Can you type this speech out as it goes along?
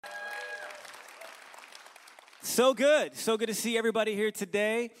So good to see everybody here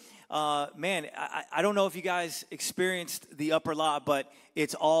today. Man, I don't know if you guys experienced the upper lot, but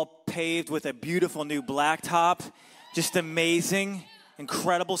it's all paved with a beautiful new blacktop. Just amazing,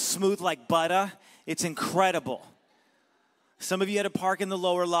 incredible, smooth like butter. It's incredible. Some of you had to park in the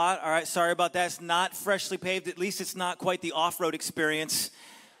lower lot. All right, sorry about that. It's not freshly paved. At least it's not quite the off-road experience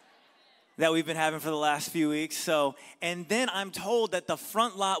that we've been having for the last few weeks. And then I'm told that the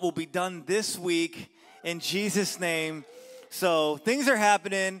front lot will be done this week in Jesus' name. So things are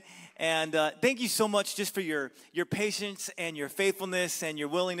happening, and thank you so much just for your patience and your faithfulness and your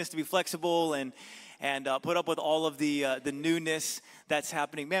willingness to be flexible and put up with all of the newness that's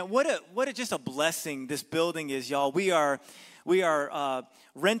happening. Man, what a just a blessing this building is, y'all. We are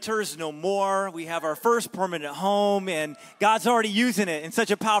renters no more. We have our first permanent home, and God's already using it in such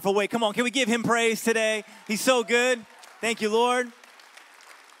a powerful way. Come on, can we give him praise today? He's so good. Thank you, Lord.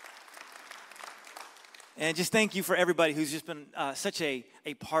 And just thank you for everybody who's just been such a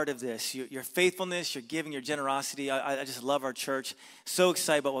part of this. Your faithfulness, your giving, your generosity. I just love our church. So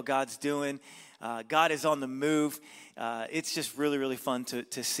excited about what God's doing. God is on the move. It's just really, really fun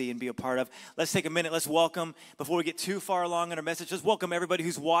to see and be a part of. Let's take a minute. Let's welcome, before we get too far along in our message, let's welcome everybody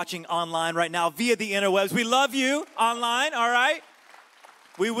who's watching online right now via the interwebs. We love you online, all right?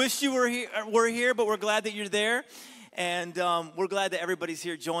 We wish you were here, but we're glad that you're there. And we're glad that everybody's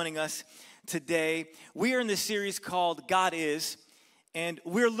here joining us today. We are in this series called God Is, and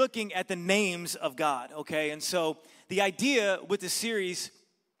we're looking at the names of God, okay? And so the idea with this series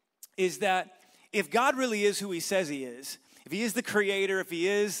is that if God really is who he says he is, if he is the creator, if he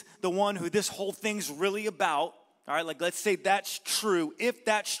is the one who this whole thing's really about, all right, like let's say that's true. If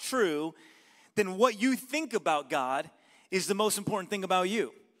that's true, then what you think about God is the most important thing about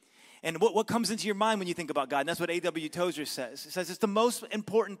you. And what comes into your mind when you think about God? And that's what A.W. Tozer says. It says it's the most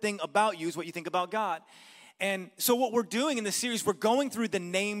important thing about you is what you think about God. And so what we're doing in this series, we're going through the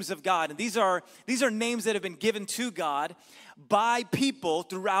names of God. And these are names that have been given to God by people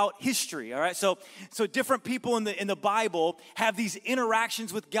throughout history, all right? So different people in the Bible have these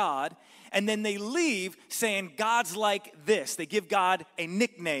interactions with God, and then they leave saying, God's like this. They give God a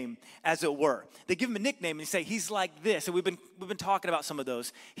nickname, as it were. They give him a nickname and they say, he's like this. And we've been talking about some of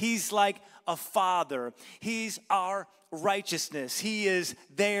those. He's like a father. He's our righteousness. He is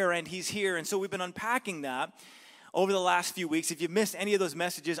there and he's here. And so we've been unpacking that over the last few weeks. If you missed any of those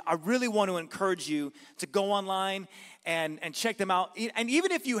messages, I really want to encourage you to go online and check them out. And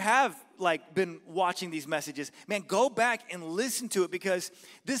even if you have been watching these messages, man, go back and listen to it, because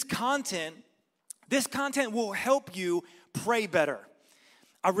this content will help you pray better.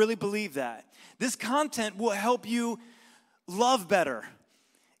 I really believe that. This content will help you love better.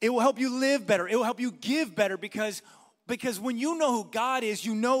 It will help you live better. It will help you give better, because when you know who God is,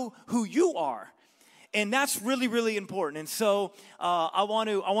 you know who you are. And that's really, really important. And so I want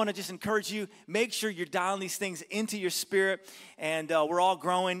to just encourage you, make sure you're dialing these things into your spirit, and we're all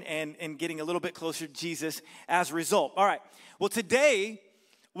growing and getting a little bit closer to Jesus as a result. All right. Well, today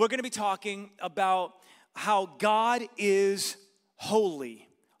we're going to be talking about how God is holy.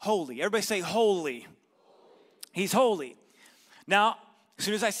 Holy. Everybody say holy. He's holy. Now, as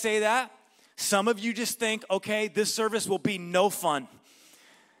soon as I say that, some of you just think, okay, this service will be no fun.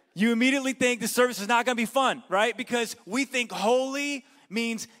 You immediately think the service is not going to be fun, right? Because we think holy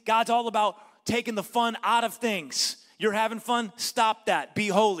means God's all about taking the fun out of things. You're having fun? Stop that. Be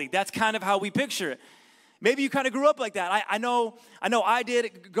holy. That's kind of how we picture it. Maybe you kind of grew up like that. I know I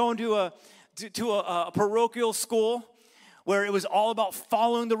did, going to a parochial school where it was all about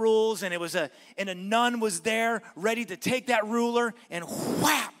following the rules, and a nun was there ready to take that ruler and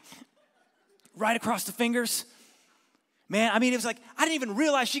whap right across the fingers. Man, I mean, it was like, I didn't even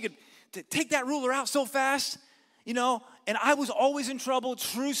realize she could take that ruler out so fast, and I was always in trouble.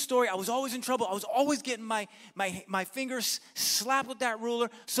 True story, I was always in trouble. I was always getting my fingers slapped with that ruler.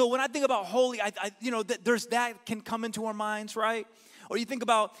 So when I think about holy, there's that can come into our minds, right? Or you think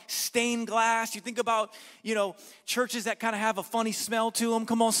about stained glass. You think about, churches that kind of have a funny smell to them.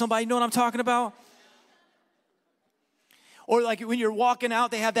 Come on, somebody, you know what I'm talking about? Or like when you're walking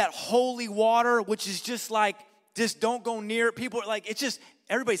out, they have that holy water, which is just don't go near it. People are like, it's just,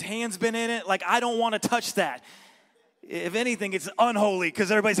 everybody's hand's been in it. Like, I don't want to touch that. If anything, it's unholy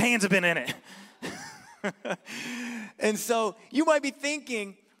because everybody's hands have been in it. And so you might be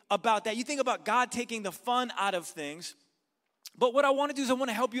thinking about that. You think about God taking the fun out of things. But what I want to do is I want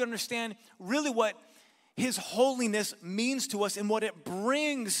to help you understand really what his holiness means to us and what it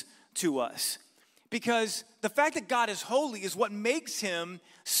brings to us. Because the fact that God is holy is what makes him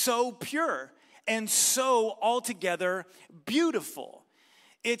so pure and so altogether beautiful.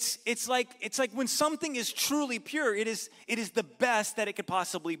 It's like when something is truly pure, it is the best that it could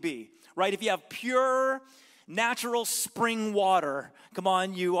possibly be, right? If you have pure, natural spring water, come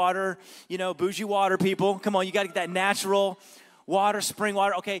on, you water, bougie water people, come on, you got to get that natural water, spring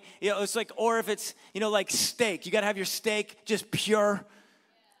water, okay? It's like, or if it's, like steak, you got to have your steak just pure,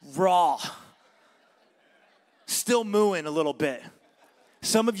 raw, still mooing a little bit.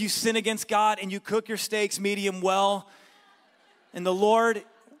 Some of you sin against God and you cook your steaks medium well, and the Lord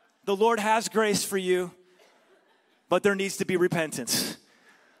has grace for you, but there needs to be repentance.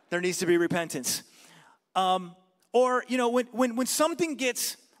 There needs to be repentance. Or when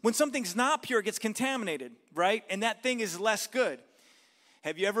something's not pure, it gets contaminated, right? And that thing is less good.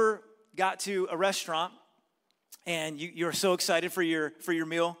 Have you ever got to a restaurant and you're so excited for your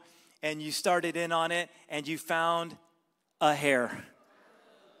meal, and you started in on it and you found a hair?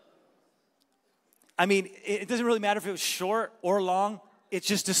 I mean, it doesn't really matter if it was short or long. It's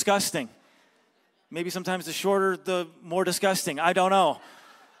just disgusting. Maybe sometimes the shorter, the more disgusting. I don't know.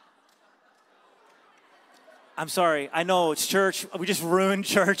 I'm sorry. I know it's church. We just ruined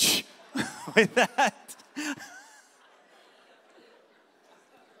church with that.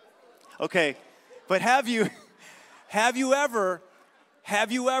 Okay, but have you ever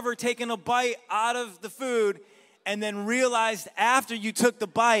taken a bite out of the food and then realized after you took the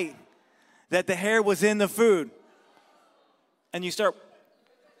bite that the hair was in the food? And you start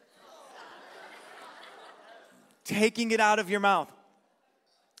taking it out of your mouth.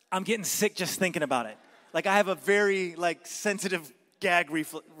 I'm getting sick just thinking about it. Like, I have a very, sensitive gag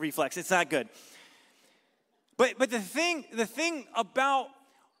reflex. It's not good. But the thing about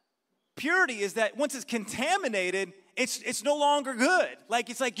purity is that once it's contaminated, it's no longer good.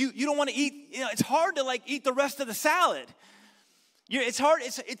 It's like you don't want to eat, it's hard to, eat the rest of the salad. It's hard,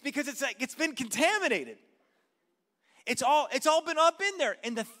 it's because it's been contaminated. It's all been up in there.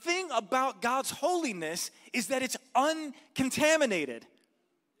 And the thing about God's holiness is that it's uncontaminated.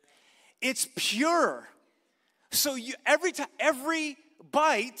 It's pure. So every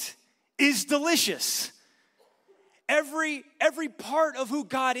bite is delicious. Every part of who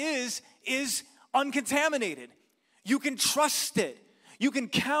God is uncontaminated. You can trust it. You can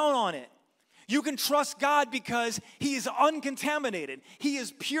count on it. You can trust God because He is uncontaminated. He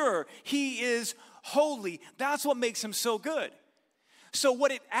is pure. He is holy. That's what makes Him so good. So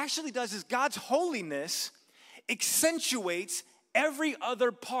what it actually does is God's holiness accentuates every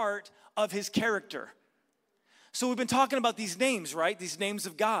other part of His character. So we've been talking about these names, right? These names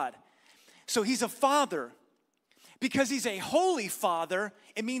of God. So He's a Father. Because He's a holy Father,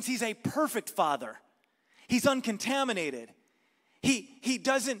 it means He's a perfect Father. He's uncontaminated. He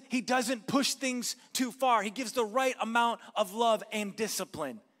doesn't push things too far. He gives the right amount of love and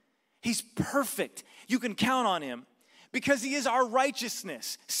discipline. He's perfect. You can count on Him because He is our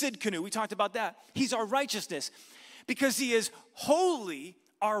righteousness. Sidkenu, we talked about that. He's our righteousness. Because He is holy,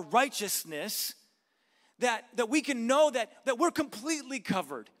 our righteousness, that we can know that we're completely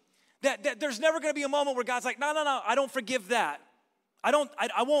covered. That there's never going to be a moment where God's like, no, I don't forgive that. I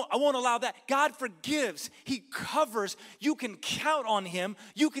won't allow that. God forgives. He covers. You can count on Him.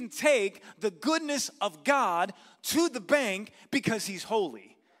 You can take the goodness of God to the bank because He's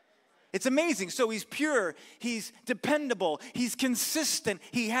holy. It's amazing. So He's pure. He's dependable. He's consistent.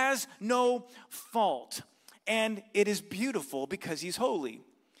 He has no fault. And it is beautiful because He's holy.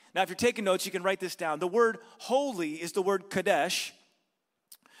 Now, if you're taking notes, you can write this down. The word holy is the word kadesh.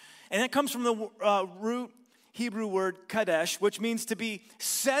 And that comes from the root Hebrew word kadesh, which means to be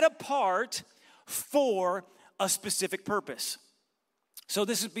set apart for a specific purpose. So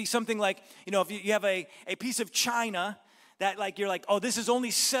this would be something like, if you have a piece of china that you're like, oh, this is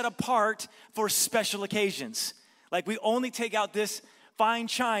only set apart for special occasions. Like, we only take out this fine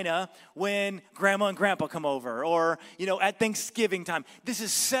china when grandma and grandpa come over or, at Thanksgiving time. This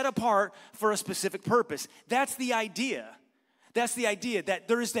is set apart for a specific purpose. That's the idea. That's the idea, that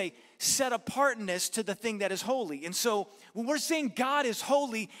there is a set apartness to the thing that is holy. And so when we're saying God is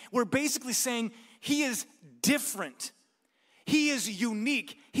holy, we're basically saying He is different. He is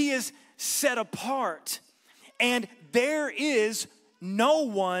unique. He is set apart. And there is no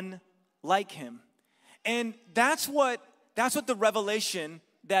one like Him. And that's what the revelation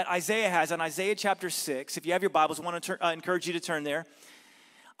that Isaiah has in Isaiah chapter 6. If you have your Bibles, I want to encourage you to turn there.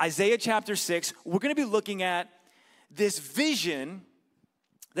 Isaiah chapter 6, we're going to be looking at this vision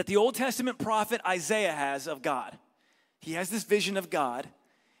that the Old Testament prophet Isaiah has of God. He has this vision of God,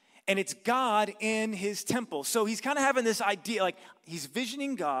 and it's God in His temple. So he's kind of having this idea, like he's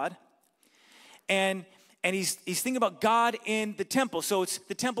visioning God, and he's thinking about God in the temple. So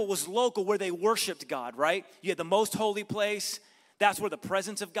the temple was local where they worshiped God, right? You had the most holy place, That's where the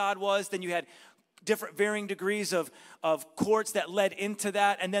presence of God was. Then you had different varying degrees of courts that led into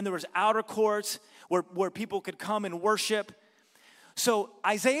that. And then there was outer courts where people could come and worship. So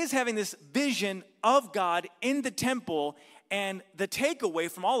Isaiah is having this vision of God in the temple, and the takeaway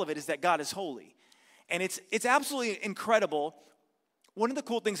from all of it is that God is holy. And it's absolutely incredible. One of the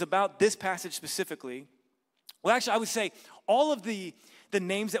cool things about this passage specifically, well, actually, I would say all of the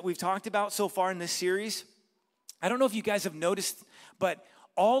names that we've talked about so far in this series, I don't know if you guys have noticed, but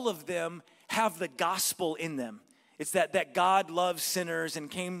all of them have the gospel in them. It's that God loves sinners and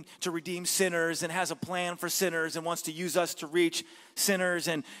came to redeem sinners and has a plan for sinners and wants to use us to reach sinners,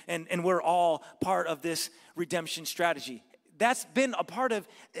 and we're all part of this redemption strategy. That's been a part of,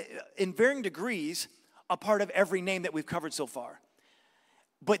 in varying degrees, a part of every name that we've covered so far.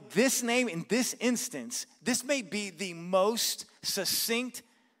 But this name, in this instance, this may be the most succinct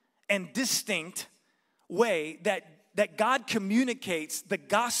and distinct way that God communicates the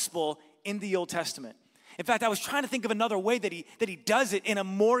gospel in the Old Testament. In fact, I was trying to think of another way that he does it in a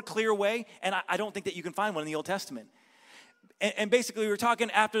more clear way, and I don't think that you can find one in the Old Testament. And basically, we were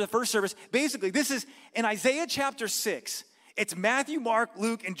talking after the first service. Basically, this is in Isaiah chapter 6. It's Matthew, Mark,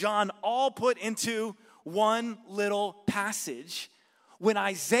 Luke, and John all put into one little passage when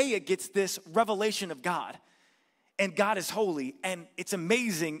Isaiah gets this revelation of God. And God is holy, and it's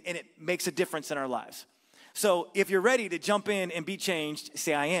amazing, and it makes a difference in our lives. So if you're ready to jump in and be changed,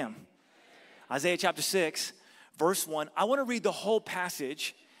 say, I am. Isaiah chapter 6, verse 1. I want to read the whole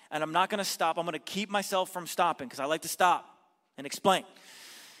passage, and I'm not going to stop. I'm going to keep myself from stopping because I like to stop and explain.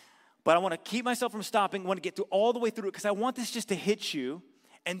 But I want to keep myself from stopping. I want to get through all the way through it because I want this just to hit you.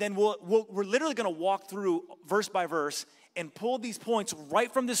 And then we're literally going to walk through verse by verse and pull these points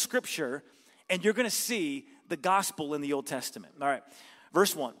right from the scripture, and you're going to see the gospel in the Old Testament. All right,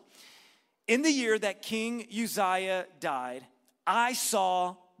 verse 1. In the year that King Uzziah died, I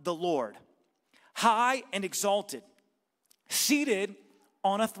saw the Lord, high and exalted, seated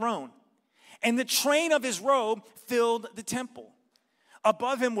on a throne, and the train of his robe filled the temple.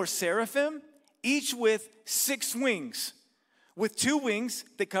 Above him were seraphim, each with 6 wings. With 2 wings,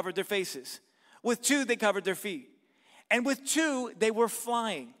 they covered their faces. With 2, they covered their feet. And with 2, they were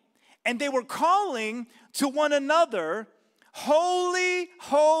flying. And they were calling to one another, Holy,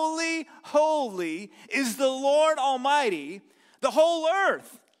 holy, holy is the Lord Almighty. The whole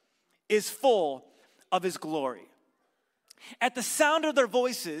earth is full of his glory. At the sound of their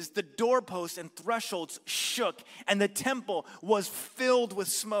voices, the doorposts and thresholds shook, and the temple was filled with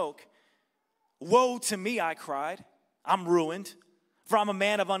smoke. Woe to me, I cried. I'm ruined, for I'm a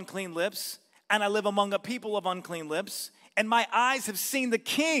man of unclean lips, and I live among a people of unclean lips, and my eyes have seen the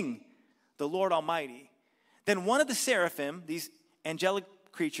King, the Lord Almighty. Then one of the seraphim, these angelic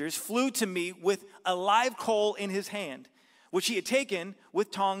creatures, flew to me with a live coal in his hand, which he had taken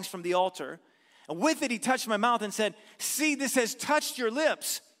with tongs from the altar. And with it he touched my mouth and said, See, this has touched your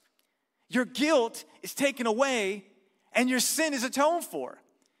lips. Your guilt is taken away, and your sin is atoned for.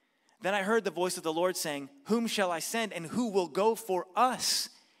 Then I heard the voice of the Lord saying, Whom shall I send, and who will go for us?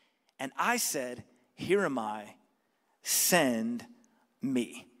 And I said, Here am I, send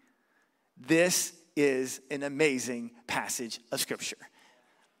me. This is an amazing passage of Scripture.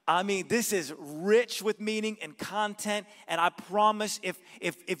 I mean, this is rich with meaning and content, and I promise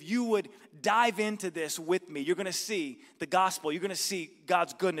if you would dive into this with me, you're going to see the gospel, you're going to see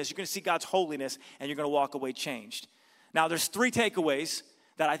God's goodness, you're going to see God's holiness, and you're going to walk away changed. Now, there's 3 takeaways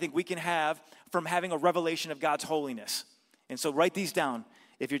that I think we can have from having a revelation of God's holiness. And so write these down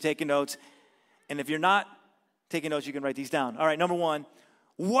if you're taking notes, and if you're not taking notes, you can write these down. All right, number 1,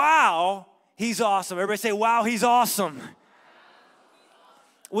 wow, he's awesome. Everybody say, wow, he's awesome.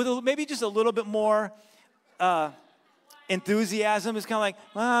 With maybe just a little bit more enthusiasm. It's kind of like,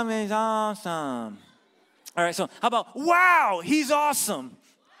 wow, he's awesome. All right, so how about, wow, he's awesome. Wow,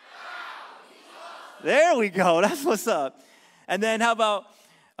 he's awesome. There we go. That's what's up. And then how about,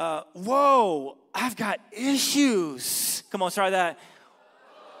 whoa, I've got issues. Come on, try that.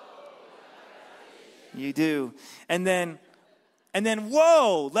 You do. And then,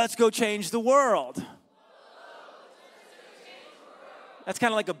 whoa, let's go change the world. That's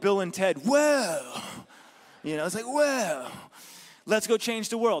kind of like a Bill and Ted. Whoa. You know, it's like, whoa. Let's go change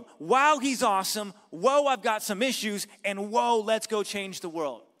the world. Wow, he's awesome. Whoa, I've got some issues. And whoa, let's go change the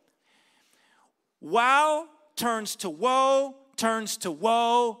world. Wow turns to whoa,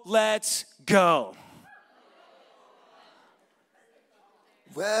 let's go.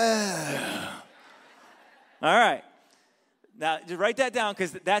 Whoa. All right. Now, just write that down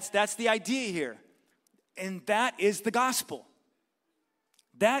because that's the idea here. And that is the gospel.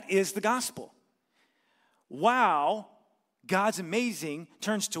 That is the gospel. Wow God's amazing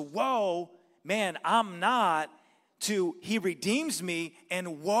turns to, whoa, man, I'm not, to he redeems me,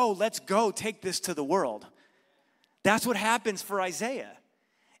 and whoa, let's go take this to the world. That's what happens for Isaiah.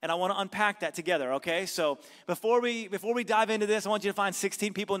 And I want to unpack that together, okay? So before we dive into this, I want you to find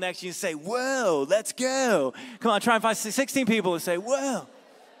 16 people next to you and say, whoa, let's go. Come on, try and find 16 people and say, whoa,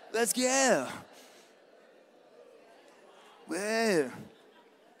 let's go. Whoa.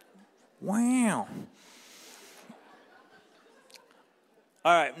 Wow.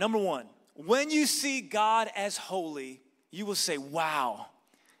 All right, number one. When you see God as holy, you will say, wow,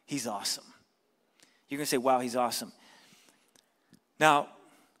 he's awesome. You're going to say, wow, he's awesome. Now,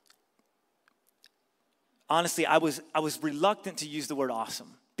 honestly, I was reluctant to use the word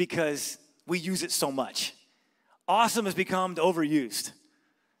awesome because we use it so much. Awesome has become overused.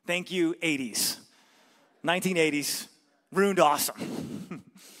 Thank you, 80s. 1980s, ruined awesome.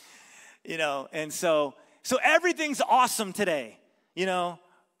 And so everything's awesome today.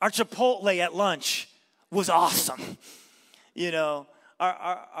 Our Chipotle at lunch was awesome.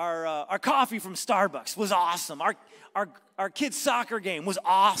 Our coffee from Starbucks was awesome. Our kids' soccer game was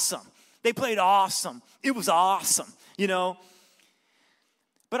awesome. They played awesome. It was awesome, But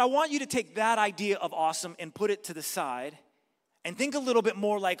I want you to take that idea of awesome and put it to the side and think a little bit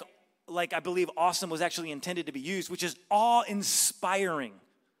more like I believe awesome was actually intended to be used, which is awe-inspiring.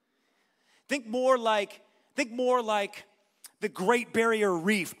 Think more like the Great Barrier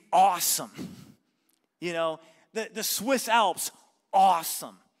Reef, awesome. The Swiss Alps,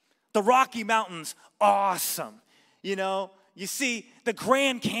 awesome. The Rocky Mountains, awesome. You see the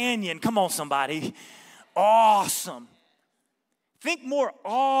Grand Canyon, come on somebody, awesome. Think more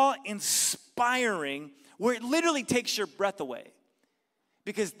awe-inspiring, where it literally takes your breath away.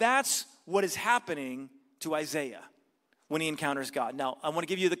 Because that's what is happening to Isaiah when he encounters God. Now, I want to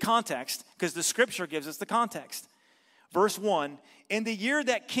give you the context, because the scripture gives us the context. Verse 1, in the year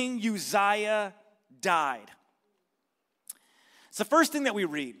that King Uzziah died. It's the first thing that we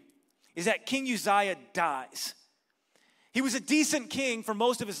read, is that King Uzziah dies. He was a decent king for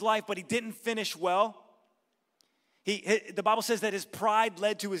most of his life, but he didn't finish well. The Bible says that his pride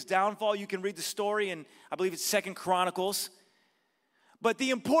led to his downfall. You can read the story in, I believe it's 2 Chronicles. But the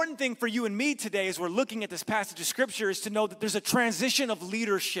important thing for you and me today as we're looking at this passage of scripture is to know that there's a transition of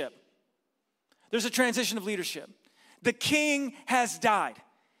leadership. There's a transition of leadership. The king has died.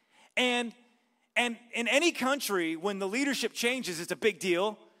 And in any country, when the leadership changes, it's a big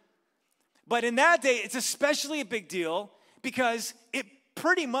deal. But in that day, it's especially a big deal because it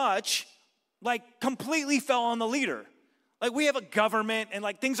pretty much completely fell on the leader. We have a government and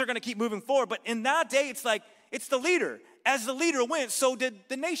things are going to keep moving forward. But in that day, it's the leader. As the leader went, so did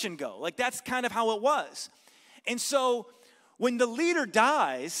the nation go. That's kind of how it was. And so when the leader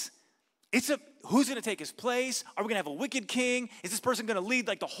dies, who's going to take his place? Are we going to have a wicked king? Is this person going to lead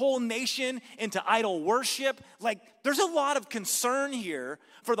the whole nation into idol worship? There's a lot of concern here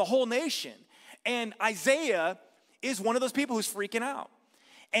for the whole nation. And Isaiah is one of those people who's freaking out.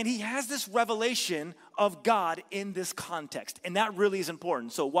 And he has this revelation of God in this context. And that really is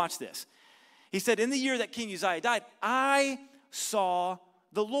important. So watch this. He said, in the year that King Uzziah died, I saw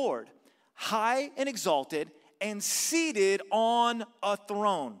the Lord high and exalted and seated on a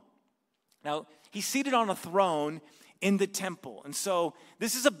throne. Now, he's seated on a throne in the temple. And so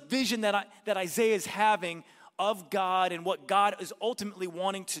this is a vision that Isaiah is having of God and what God is ultimately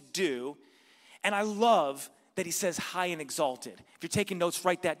wanting to do. And I love that he says high and exalted. If you're taking notes,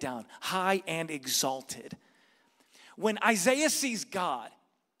 write that down. High and exalted. When Isaiah sees God,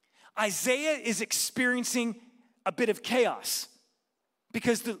 Isaiah is experiencing a bit of chaos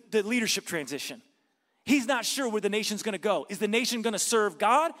because the leadership transition. He's not sure where the nation's going to go. Is the nation going to serve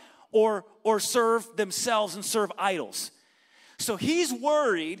God or serve themselves and serve idols? So he's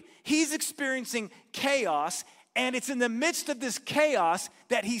worried. He's experiencing chaos, and it's in the midst of this chaos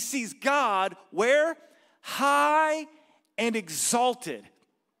that he sees God where? High and exalted.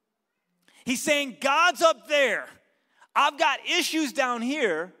 He's saying, God's up there. I've got issues down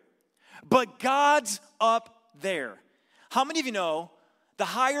here, but God's up there. How many of you know the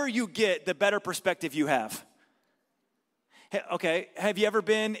higher you get, the better perspective you have? Okay, have you ever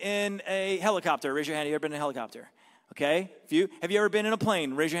been in a helicopter? Raise your hand. Have you ever been in a helicopter? Okay, have you ever been in a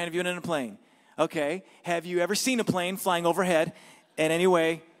plane? Raise your hand if you've been in a plane. Okay, have you ever seen a plane flying overhead in any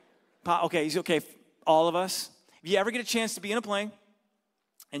way? Okay, all of us. If you ever get a chance to be in a plane,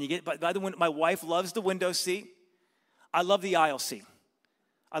 and you get by the window, my wife loves the window seat. I love the aisle seat.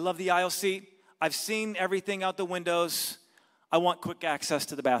 I've seen everything out the windows. I want quick access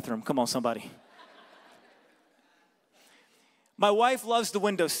to the bathroom. Come on, somebody. My wife loves the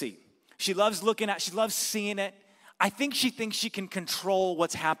window seat. She loves seeing it. I think she thinks she can control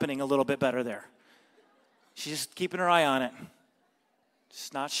what's happening a little bit better there. She's just keeping her eye on it.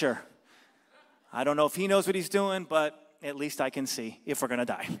 Just not sure. I don't know if he knows what he's doing, but at least I can see if we're going to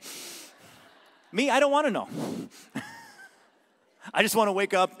die. Me, I don't want to know. I just want to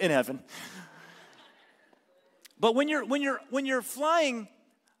wake up in heaven. But when you're flying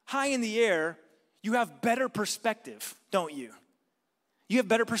high in the air, you have better perspective, don't you? You have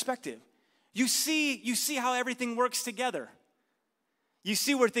better perspective. You see how everything works together. You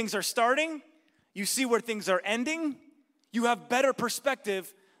see where things are starting. You see where things are ending. You have better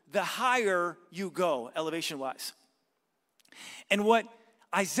perspective the higher you go, elevation-wise. And what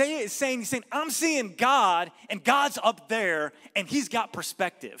Isaiah is saying, he's saying, I'm seeing God, and God's up there, and he's got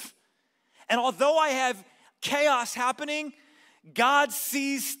perspective. And although I have chaos happening, God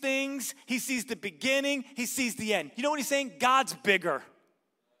sees things. He sees the beginning. He sees the end. You know what he's saying? God's bigger.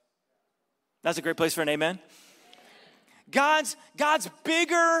 That's a great place for an amen. God's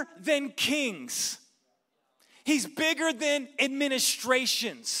bigger than kings. He's bigger than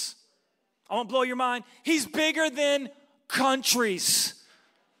administrations. I won't blow your mind. He's bigger than countries.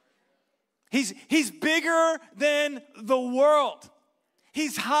 He's bigger than the world.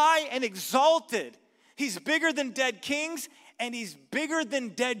 He's high and exalted. He's bigger than dead kings, and he's bigger than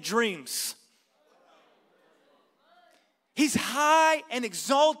dead dreams. He's high and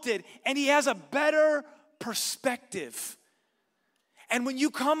exalted, and he has a better perspective. And when you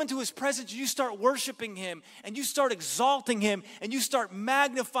come into his presence, you start worshiping him, and you start exalting him, and you start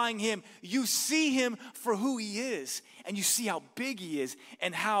magnifying him, you see him for who he is, and you see how big he is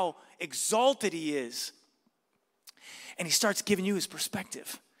and how exalted he is. And he starts giving you his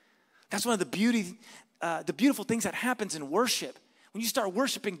perspective. That's one of the beautiful things that happens in worship. When you start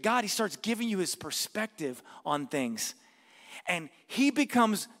worshiping God, he starts giving you his perspective on things. And he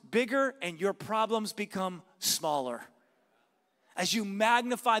becomes bigger, and your problems become smaller. As you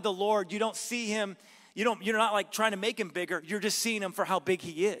magnify the Lord, you don't see him, you're not like trying to make him bigger, you're just seeing him for how big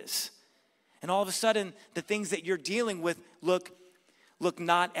he is. And all of a sudden, the things that you're dealing with look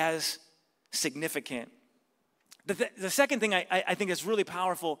not as significant. The second thing I think is really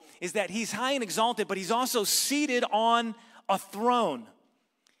powerful is that he's high and exalted, but he's also seated on a throne.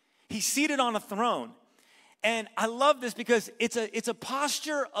 He's seated on a throne. And I love this because it's a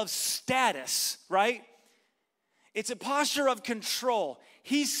posture of status, right? It's a posture of control.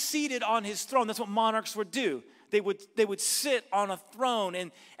 He's seated on his throne. That's what monarchs would do. They would sit on a throne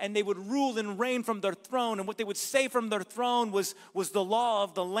and they would rule and reign from their throne. And what they would say from their throne was the law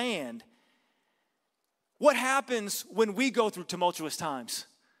of the land. What happens when we go through tumultuous times?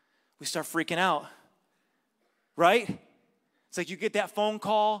 We start freaking out, right? It's like you get that phone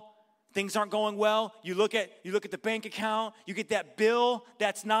call, things aren't going well. You look at the bank account, you get that bill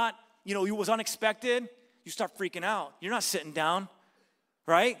that's not, it was unexpected. You start freaking out. You're not sitting down,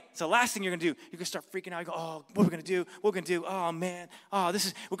 right? It's the last thing you're going to do. You're going to start freaking out. You go, oh, what are we going to do? What are we going to do? Oh, man. Oh,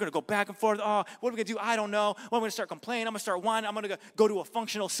 we're going to go back and forth. Oh, what are we going to do? I don't know. Well, I'm going to start complaining. I'm going to start whining. I'm going to go to a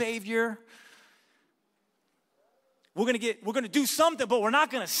functional savior. We're going to do something, but we're not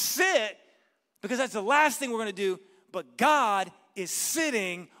going to sit because that's the last thing we're going to do. But God is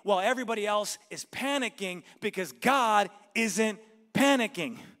sitting while everybody else is panicking because God isn't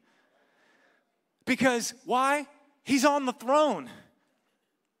panicking. Because why? He's on the throne.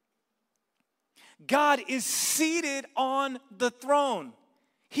 God is seated on the throne.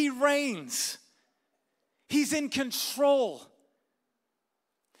 He reigns. He's in control.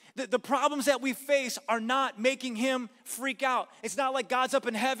 The problems that we face are not making him freak out. It's not like God's up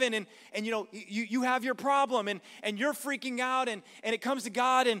in heaven and you have your problem and you're freaking out and it comes to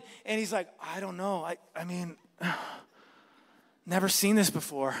God and he's like, I don't know. I mean, never seen this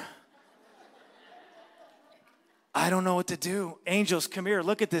before. I don't know what to do. Angels, come here.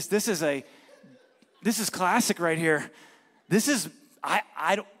 Look at this. This is classic right here. This is,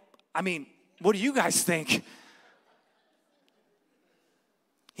 what do you guys think?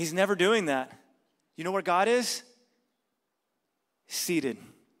 He's never doing that. You know where God is? Seated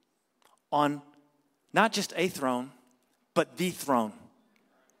on not just a throne, but the throne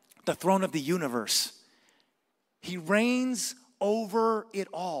of the universe. He reigns over it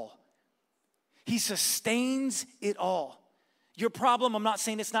all. He sustains it all. Your problem, I'm not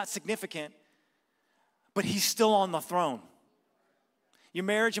saying it's not significant, but he's still on the throne. Your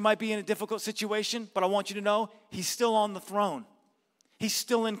marriage, you might be in a difficult situation, but I want you to know he's still on the throne. He's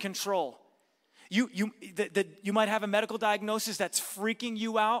still in control. You might have a medical diagnosis that's freaking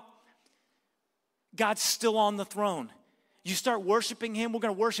you out. God's still on the throne. you start worshiping him. We're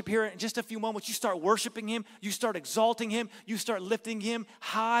going to worship here in just a few moments. You start worshiping him. You start exalting him. You start lifting him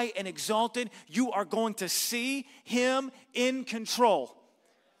high and exalted. You are going to see him in control.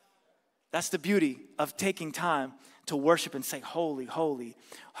 That's the beauty of taking time to worship and say, holy, holy,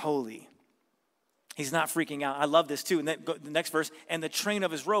 holy. He's not freaking out. I love this too. And then the next verse, and the train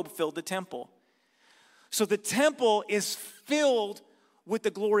of his robe filled the temple. So the temple is filled with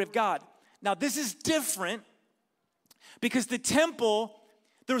the glory of God. Now this is different because the temple,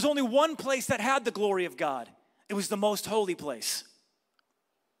 there was only one place that had the glory of God. It was the most holy place.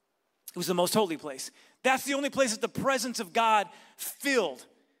 It was the most holy place. That's the only place that the presence of God filled.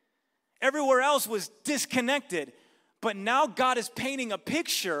 Everywhere else was disconnected. But now God is painting a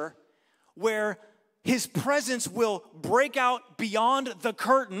picture where his presence will break out beyond the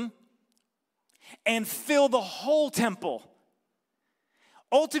curtain and fill the whole temple,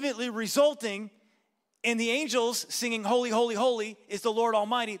 ultimately resulting in the angels singing, holy, holy, holy is the Lord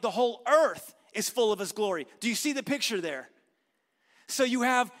Almighty. The whole earth is full of his glory. Do you see the picture there? So you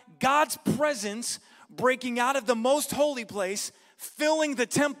have God's presence breaking out of the most holy place, filling the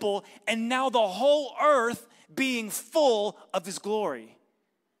temple, and now the whole earth being full of his glory.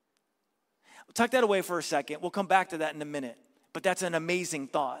 We'll tuck that away for a second. We'll come back to that in a minute. But that's an amazing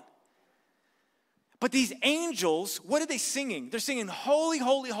thought. But these angels, what are they singing? They're singing, holy,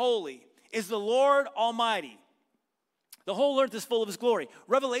 holy, holy is the Lord Almighty. The whole earth is full of his glory.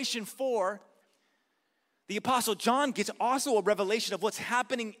 Revelation 4, the Apostle John gets also a revelation of what's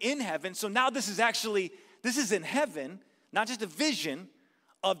happening in heaven. So now this is in heaven, not just a vision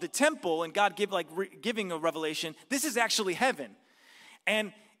of the temple and God giving a revelation. This is actually heaven.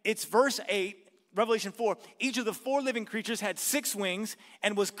 And it's verse 8, Revelation 4. Each of the 4 living creatures had 6 wings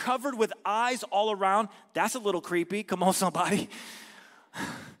and was covered with eyes all around. That's a little creepy. Come on, somebody.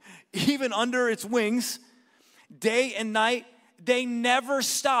 Even under its wings, day and night, they never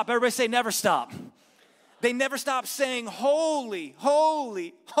stop. Everybody say never stop. They never stop saying, holy,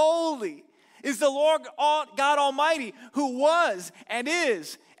 holy, holy is the Lord God Almighty, who was and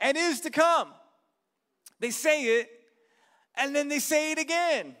is to come. They say it, and then they say it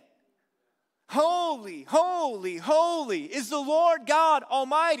again. Holy, holy, holy is the Lord God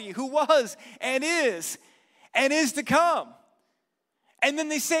Almighty, who was and is to come. And then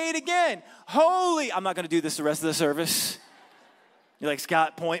they say it again. Holy. I'm not going to do this the rest of the service. You're like,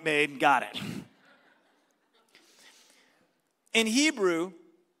 Scott, point made, got it. In Hebrew,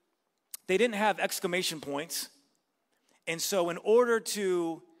 they didn't have exclamation points. And so in order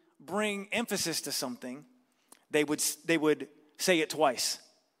to bring emphasis to something, they would say it twice.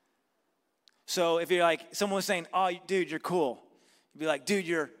 So if you're like, someone was saying, oh, dude, you're cool. You'd be like, dude,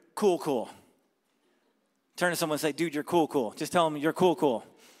 you're cool. Turn to someone and say, dude, you're cool. Just tell them you're cool.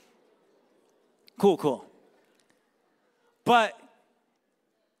 Cool. But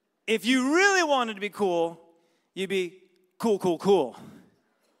if you really wanted to be cool, you'd be cool. All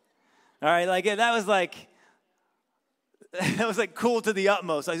right, like that was like cool to the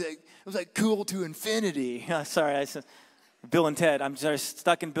utmost. It was like cool to infinity. Sorry, I said Bill and Ted. I'm sorry,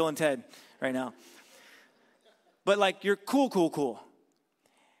 stuck in Bill and Ted right now. But like you're cool.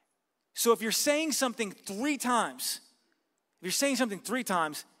 So if you're saying something 3 times,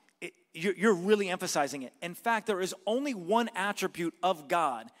 you're really emphasizing it. In fact, there is only one attribute of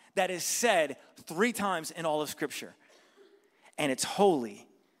God that is said 3 times in all of Scripture. And it's holy,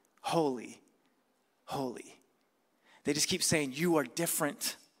 holy, holy. They just keep saying, you are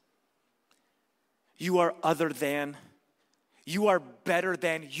different. You are other than. You are better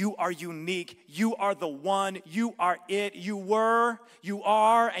than. You are unique. You are the one. You are it. You were, you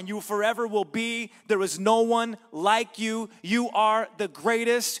are, and you forever will be. There is no one like you. You are the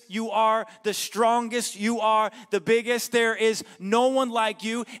greatest. You are the strongest. You are the biggest. There is no one like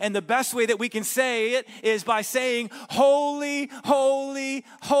you. And the best way that we can say it is by saying, holy, holy,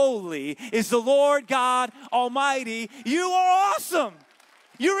 holy is the Lord God Almighty. You are awesome.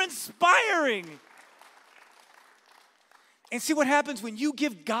 You're inspiring. And see what happens when you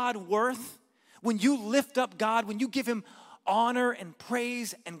give God worth, when you lift up God, when you give him honor and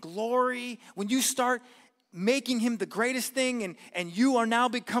praise and glory, when you start making him the greatest thing and you are now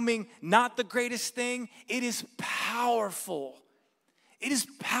becoming not the greatest thing, it is powerful. It is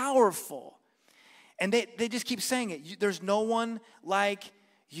powerful. And they just keep saying it. There's no one like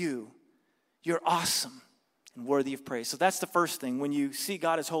you. You're awesome and worthy of praise. So that's the first thing. When you see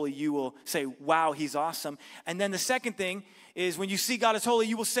God as holy, you will say, wow, he's awesome. And then the second thing is when you see God as holy,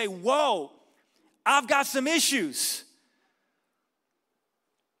 you will say, whoa, I've got some issues.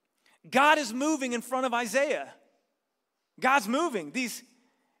 God is moving in front of Isaiah. God's moving. These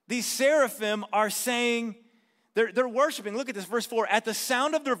seraphim are saying They're worshiping. Look at this, verse 4. At the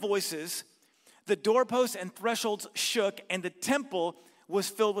sound of their voices, the doorposts and thresholds shook, and the temple was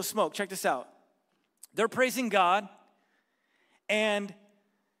filled with smoke. Check this out. They're praising God, and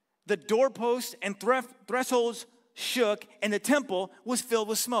the doorposts and thresholds shook, and the temple was filled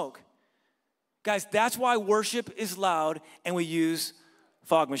with smoke. Guys, that's why worship is loud, and we use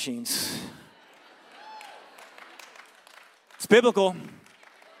fog machines. It's biblical.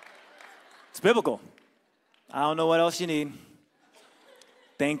 It's biblical. I don't know what else you need.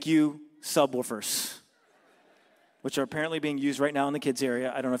 Thank you, subwoofers, which are apparently being used right now in the kids'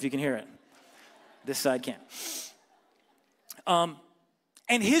 area. I don't know if you can hear it. This side can't.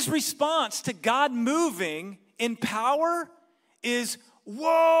 And his response to God moving in power is,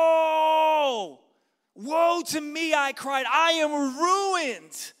 whoa! Woe to me, I cried. I am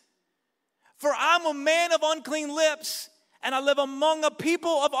ruined. For I'm a man of unclean lips, and I live among a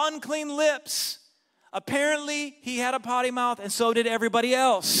people of unclean lips. Apparently, he had a potty mouth, and so did everybody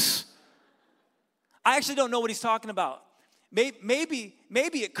else. I actually don't know what he's talking about. Maybe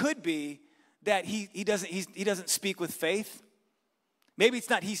it could be that he doesn't speak with faith. Maybe it's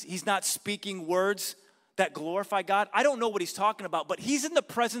not he's not speaking words that glorify God. I don't know what he's talking about, but he's in the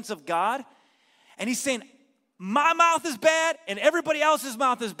presence of God, and he's saying, my mouth is bad, and everybody else's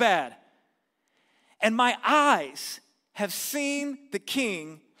mouth is bad. And my eyes have seen the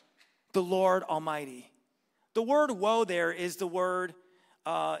King, the Lord Almighty. The word woe there is the word,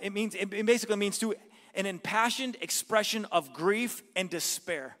 it basically means to an impassioned expression of grief and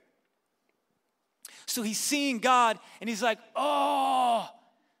despair. So he's seeing God, and he's like, oh,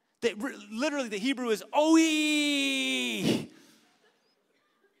 literally the Hebrew is oi.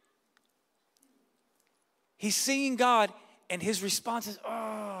 He's seeing God, and his response is,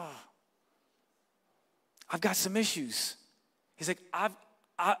 oh, I've got some issues. He's like,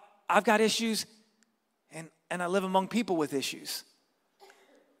 I've got issues, and I live among people with issues.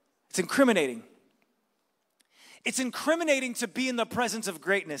 It's incriminating. It's incriminating to be in the presence of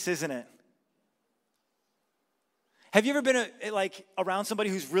greatness, isn't it? Have you ever been around somebody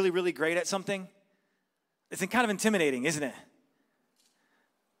who's really, really great at something? It's kind of intimidating, isn't it?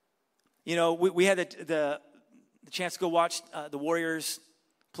 You know, we had the chance to go watch the Warriors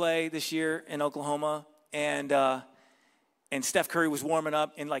play this year in Oklahoma, and Steph Curry was warming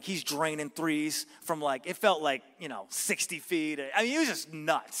up, and he's draining threes from it felt like 60 feet. I mean, it was just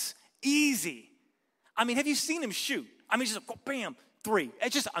nuts, easy. I mean, have you seen him shoot? I mean, just bam, three.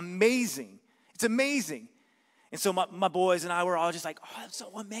 It's just amazing. It's amazing. And so my boys and I were all just like, oh, that's so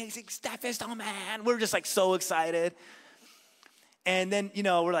amazing. Steph is the man. We're just so excited. And then,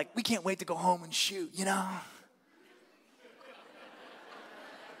 we're like, we can't wait to go home and shoot,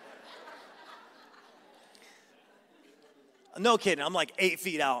 No kidding. I'm 8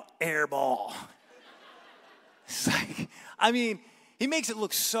 feet out, air ball. It's he makes it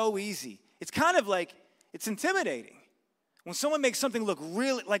look so easy. It's kind of it's intimidating. When someone makes something look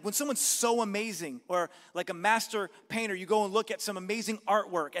really, when someone's so amazing, or a master painter, you go and look at some amazing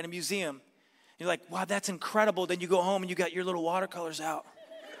artwork at a museum. You're like, wow, that's incredible. Then you go home and you got your little watercolors out.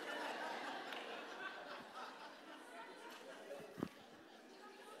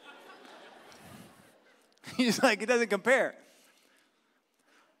 He's it doesn't compare.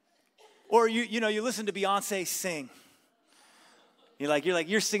 Or you listen to Beyonce sing.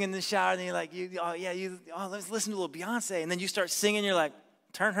 You're singing in the shower, and then let's listen to a little Beyonce. And then you start singing, you're like,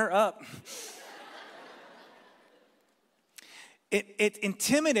 turn her up. It's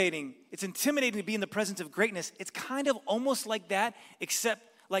intimidating. It's intimidating to be in the presence of greatness. It's kind of almost like that, except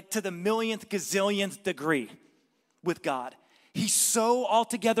to the millionth, gazillionth degree with God. He's so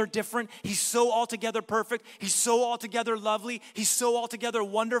altogether different. He's so altogether perfect. He's so altogether lovely. He's so altogether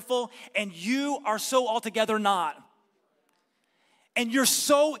wonderful. And you are so altogether not. And you're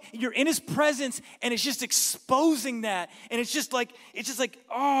in his presence, and it's just exposing that. And it's just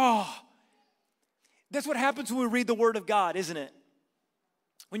oh. That's what happens when we read the Word of God, isn't it?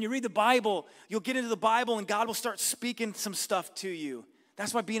 When you read the Bible, you'll get into the Bible, and God will start speaking some stuff to you.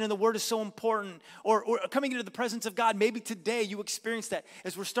 That's why being in the Word is so important. Or coming into the presence of God, maybe today you experienced that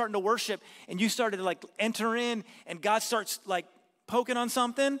as we're starting to worship, and you started to enter in, and God starts poking on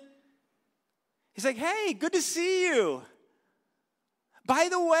something. He's like, hey, good to see you. By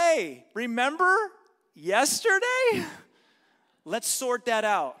the way, remember yesterday? Let's sort that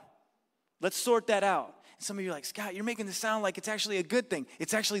out. Let's sort that out. And some of you are like, Scott, you're making this sound like it's actually a good thing.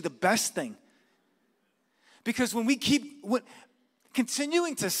 It's actually the best thing. Because when we keep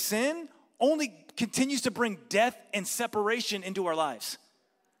continuing to sin, only continues to bring death and separation into our lives.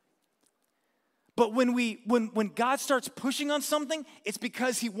 But when God starts pushing on something, it's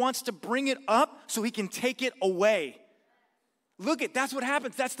because he wants to bring it up so he can take it away. That's what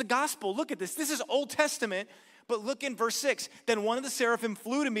happens. That's the gospel. Look at this. This is Old Testament, but look in verse 6. Then one of the seraphim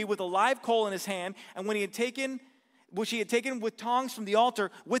flew to me with a live coal in his hand, and when he had taken, which he had taken with tongs from the altar,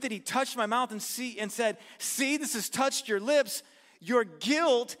 with it he touched my mouth and said, "See, this has touched your lips. Your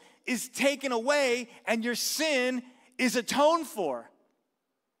guilt is taken away, and your sin is atoned for."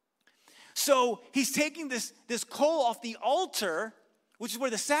 So he's taking this coal off the altar, which is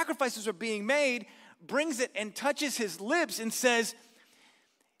where the sacrifices are being made, brings it and touches his lips and says,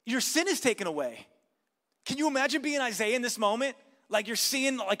 your sin is taken away. Can you imagine being Isaiah in this moment? Like you're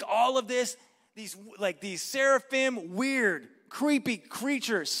seeing like all of this, these seraphim, weird, creepy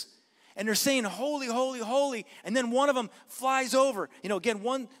creatures. And they're saying, holy, holy, holy. And then one of them flies over.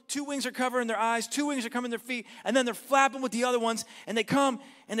 Again, 2 wings are covering their eyes, 2 wings are covering their feet. And then they're flapping with the other ones. And they come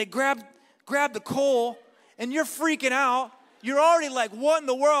and they grab the coal. And you're freaking out. You're already like, what in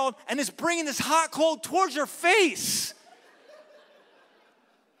the world? And it's bringing this hot coal towards your face.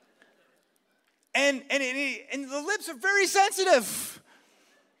 And the lips are very sensitive.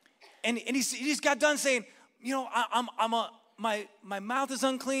 And he just got done saying, my mouth is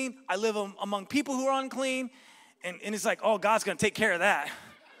unclean. I live among people who are unclean. And it's like, oh, God's going to take care of that.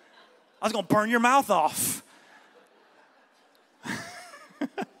 I was going to burn your mouth off.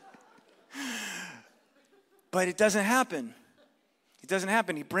 But it doesn't happen. It doesn't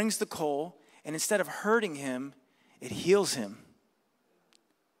happen. He brings the coal, and instead of hurting him, it heals him.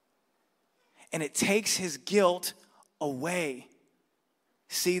 And it takes his guilt away.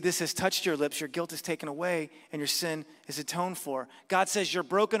 See, this has touched your lips, your guilt is taken away, and your sin is atoned for. God says you're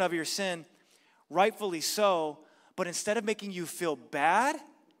broken of your sin, rightfully so, but instead of making you feel bad,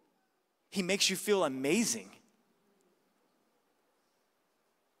 he makes you feel amazing.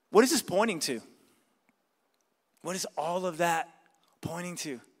 What is this pointing to? What is all of that pointing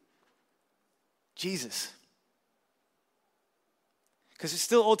to? Jesus. Because it's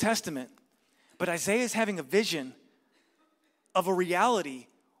still Old Testament, but Isaiah is having a vision of a reality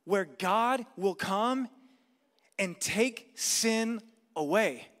where God will come and take sin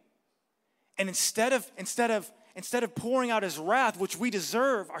away. And instead of pouring out his wrath, which we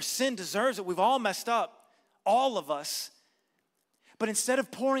deserve, our sin deserves it, we've all messed up, all of us. But instead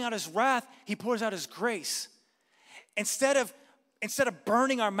of pouring out his wrath, he pours out his grace. Instead of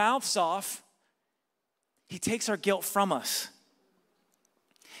burning our mouths off, he takes our guilt from us.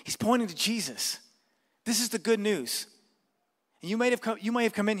 He's pointing to Jesus. This is the good news. And you may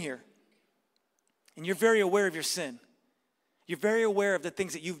have come in here, and you're very aware of your sin. You're very aware of the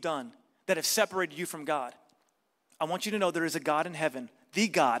things that you've done that have separated you from God. I want you to know there is a God in heaven, the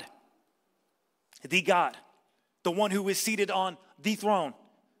God, the one who is seated on the throne.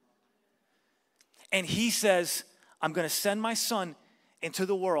 And he says, I'm going to send my son into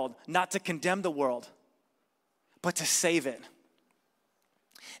the world, not to condemn the world, but to save it.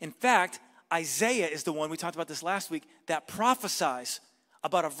 In fact, Isaiah is the one, we talked about this last week, that prophesies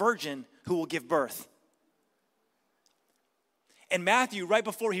about a virgin who will give birth. And Matthew, right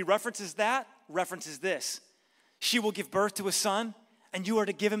before he references this. She will give birth to a son, and you are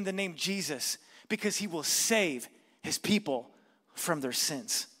to give him the name Jesus, because he will save his people from their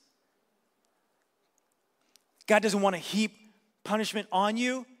sins. God doesn't want to heap punishment on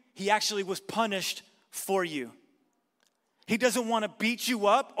you. He actually was punished for you. He doesn't want to beat you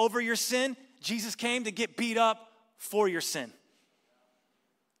up over your sin. Jesus came to get beat up for your sin.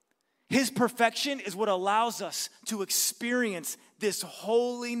 His perfection is what allows us to experience this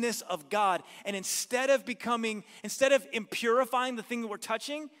holiness of God. And instead of impurifying the thing that we're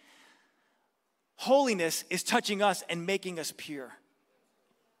touching, holiness is touching us and making us pure.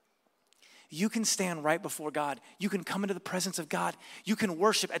 You can stand right before God. You can come into the presence of God. You can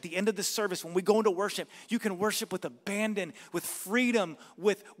worship at the end of the service. When we go into worship, you can worship with abandon, with freedom,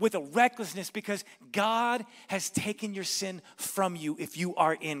 with a recklessness, because God has taken your sin from you if you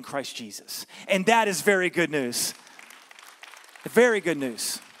are in Christ Jesus. And that is very good news. Very good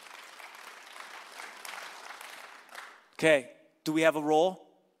news. Okay, do we have a role?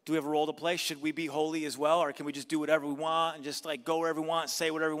 Do we have a role to play? Should we be holy as well? Or can we just do whatever we want and just like go wherever we want,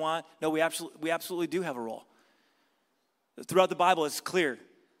 say whatever we want? No, we absolutely do have a role. Throughout the Bible, it's clear.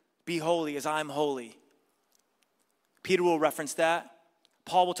 Be holy as I'm holy. Peter will reference that.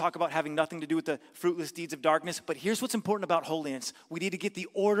 Paul will talk about having nothing to do with the fruitless deeds of darkness. But here's what's important about holiness. We need to get the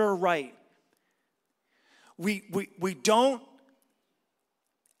order right. We don't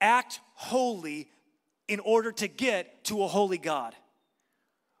act holy in order to get to a holy God.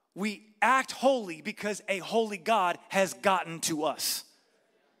 We act holy because a holy God has gotten to us.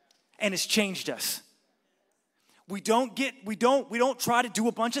 and it's changed us. We don't try to do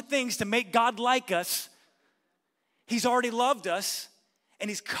a bunch of things to make God like us. He's already loved us, and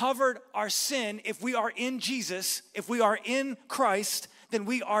he's covered our sin. If we are in Jesus, if we are in Christ, then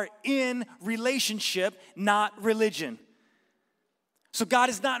we are in relationship, not religion. So God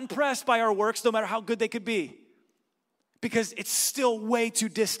is not impressed by our works, no matter how good they could be, because it's still way too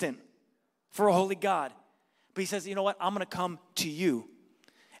distant for a holy God. But he says, you know what? I'm going to come to you.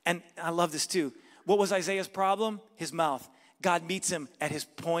 And I love this too. What was Isaiah's problem? His mouth. God meets him at his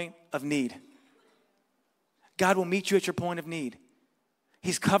point of need. God will meet you at your point of need.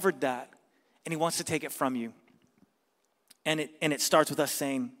 He's covered that, and he wants to take it from you. And it starts with us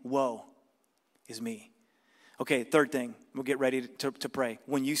saying, woe is me. Okay, third thing, we'll get ready to pray.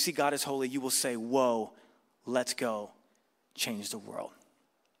 When you see God as holy, you will say, whoa, let's go change the world.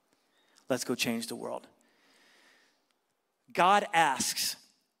 Let's go change the world. God asks,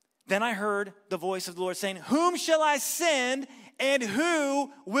 then I heard the voice of the Lord saying, whom shall I send, and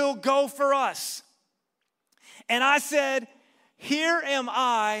who will go for us? And I said, here am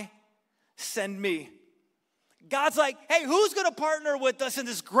I, send me. God's like, hey, who's going to partner with us in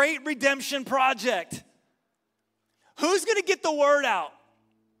this great redemption project? Who's going to get the word out?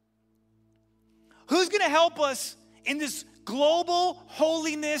 Who's going to help us in this global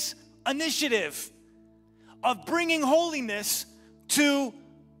holiness initiative of bringing holiness to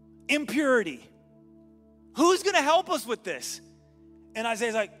impurity? Who's going to help us with this? And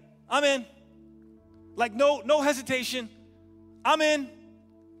Isaiah's like, I'm in. Like no hesitation. I'm in.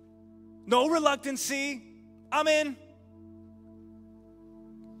 No reluctancy. I'm in.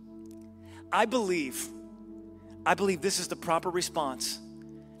 I believe this is the proper response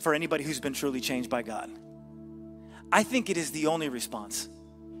for anybody who's been truly changed by God. I think it is the only response.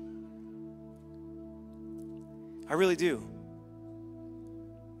 I really do.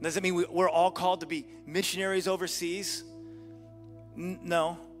 Does it mean we're all called to be missionaries overseas?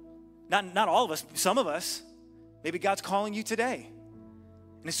 No. Not all of us, some of us. Maybe God's calling you today.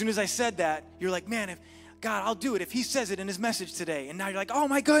 And as soon as I said that, you're like, man, if God, I'll do it if he says it in his message today. And now you're like, oh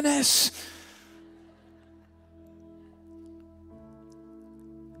my goodness.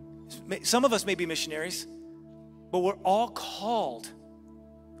 Some of us may be missionaries, but we're all called.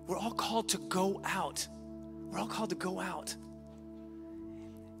 We're all called to go out. We're all called to go out.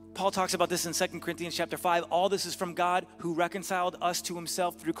 Paul talks about this in 2 Corinthians chapter 5. All this is from God who reconciled us to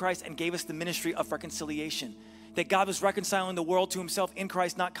himself through Christ and gave us the ministry of reconciliation. That God was reconciling the world to himself in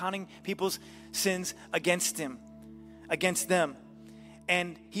Christ, not counting people's sins against them.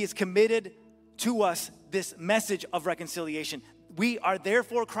 And he has committed to us this message of reconciliation. We are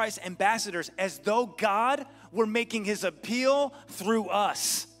therefore Christ's ambassadors, as though God were making his appeal through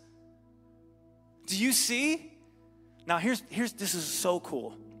us. Do you see? Now here's this is so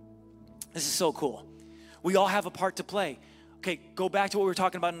cool. This is so cool. We all have a part to play. Okay, go back to what we were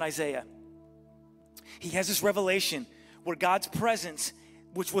talking about in Isaiah. He has this revelation where God's presence,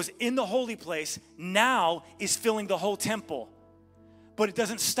 which was in the holy place, now is filling the whole temple. But it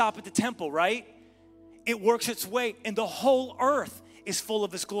doesn't stop at the temple, right? It works its way, and the whole earth is full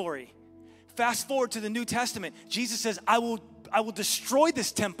of his glory. Fast forward to the New Testament. Jesus says, I will destroy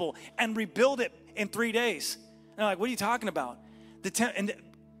this temple and rebuild it in 3 days. And I'm like, what are you talking about?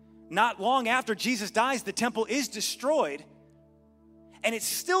 Not long after Jesus dies, the temple is destroyed, and it's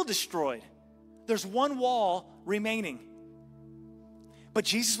still destroyed. There's one wall remaining. But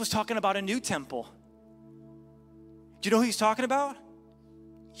Jesus was talking about a new temple. Do you know who he's talking about?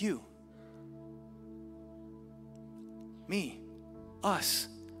 You. Me. Us.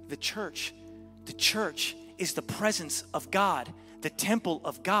 The church. The church is the presence of God, the temple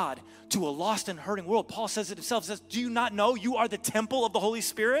of God to a lost and hurting world. Paul says it himself. He says, do you not know you are the temple of the Holy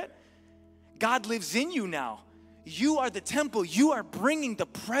Spirit? God lives in you now. You are the temple. You are bringing the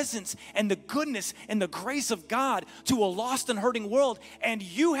presence and the goodness and the grace of God to a lost and hurting world. And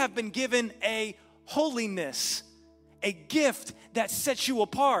you have been given a holiness, a gift that sets you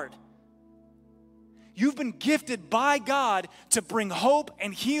apart. You've been gifted by God to bring hope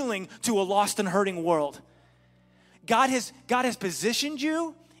and healing to a lost and hurting world. God has positioned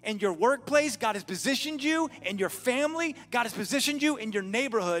you in your workplace. God has positioned you in your family. God has positioned you in your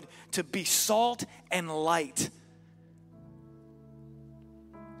neighborhood to be salt and light,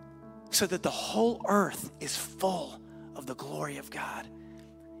 so that the whole earth is full of the glory of God.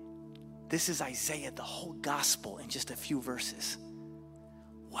 This is Isaiah, the whole gospel in just a few verses.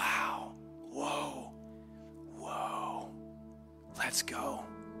 Wow. Whoa. Whoa. Let's go.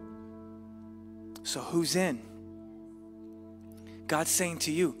 So who's in? God's saying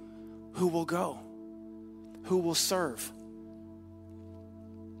to you, who will go? Who will serve?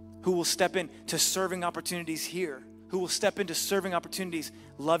 who will step into serving opportunities here, who will step into serving opportunities,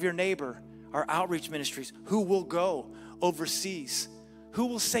 love your neighbor, our outreach ministries, who will go overseas, who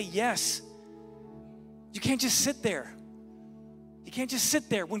will say yes. You can't just sit there. You can't just sit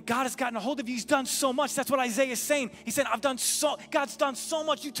there. When God has gotten a hold of you, he's done so much. That's what Isaiah is saying. He said, God's done so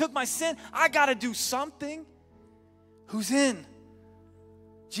much. You took my sin. I got to do something. Who's in?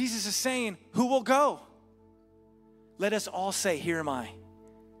 Jesus is saying, who will go? Let us all say, here am I.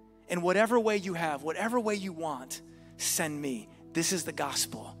 In whatever way you have, whatever way you want, send me. This is the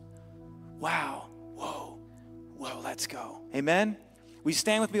gospel. Wow. Whoa. Let's go. Amen. Will you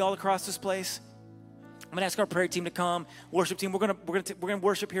stand with me all across this place? I'm gonna ask our prayer team to come, worship team. We're gonna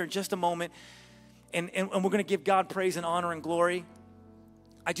worship here in just a moment, and we're gonna give God praise and honor and glory.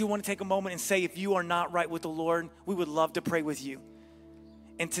 I do want to take a moment and say, if you are not right with the Lord, we would love to pray with you.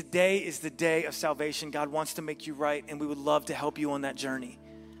 And today is the day of salvation. God wants to make you right, and we would love to help you on that journey.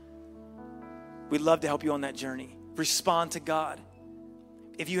 We'd love to help you on that journey. Respond to God.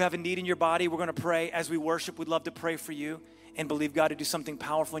 If you have a need in your body, we're gonna pray as we worship. We'd love to pray for you and believe God to do something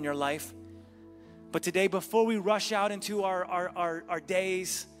powerful in your life. But today, before we rush out into our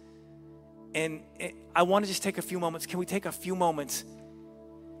days, and I want to just take a few moments. Can we take a few moments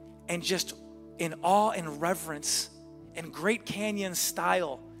and just in awe and reverence and Great Canyon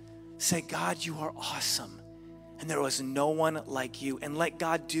style say, God, you are awesome. And there was no one like you. And let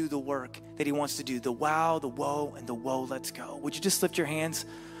God do the work that he wants to do. The wow, the whoa, and the whoa, let's go. Would you just lift your hands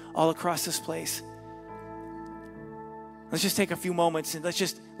all across this place? Let's just take a few moments and let's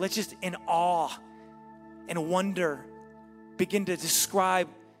just in awe and wonder, begin to describe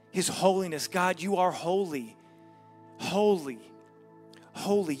his holiness. God, you are holy, holy,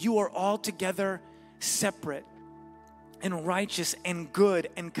 holy. You are altogether separate and righteous and good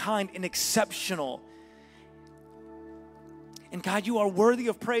and kind and exceptional. And God, you are worthy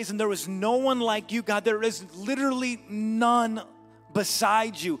of praise, and there is no one like you, God. There is literally none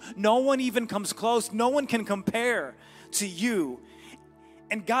beside you. No one even comes close. No one can compare to you.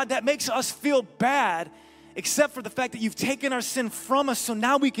 And God, that makes us feel bad, except for the fact that you've taken our sin from us, so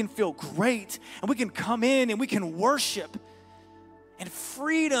now we can feel great, and we can come in and we can worship in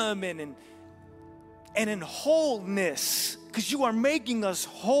freedom and in wholeness, because you are making us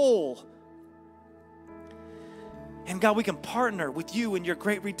whole. And God, we can partner with you in your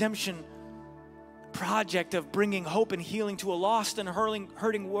great redemption project of bringing hope and healing to a lost and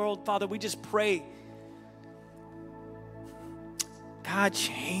hurting world. Father, we just pray, God,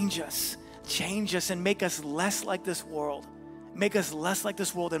 change us and make us less like this world. Make us less like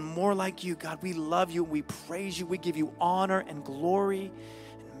this world and more like you. God, we love you. We praise you. We give you honor and glory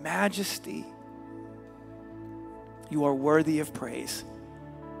and majesty. You are worthy of praise.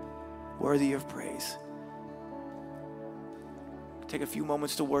 Worthy of praise. Take a few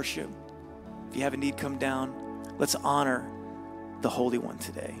moments to worship. If you have a need, come down. Let's honor the Holy One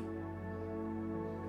today.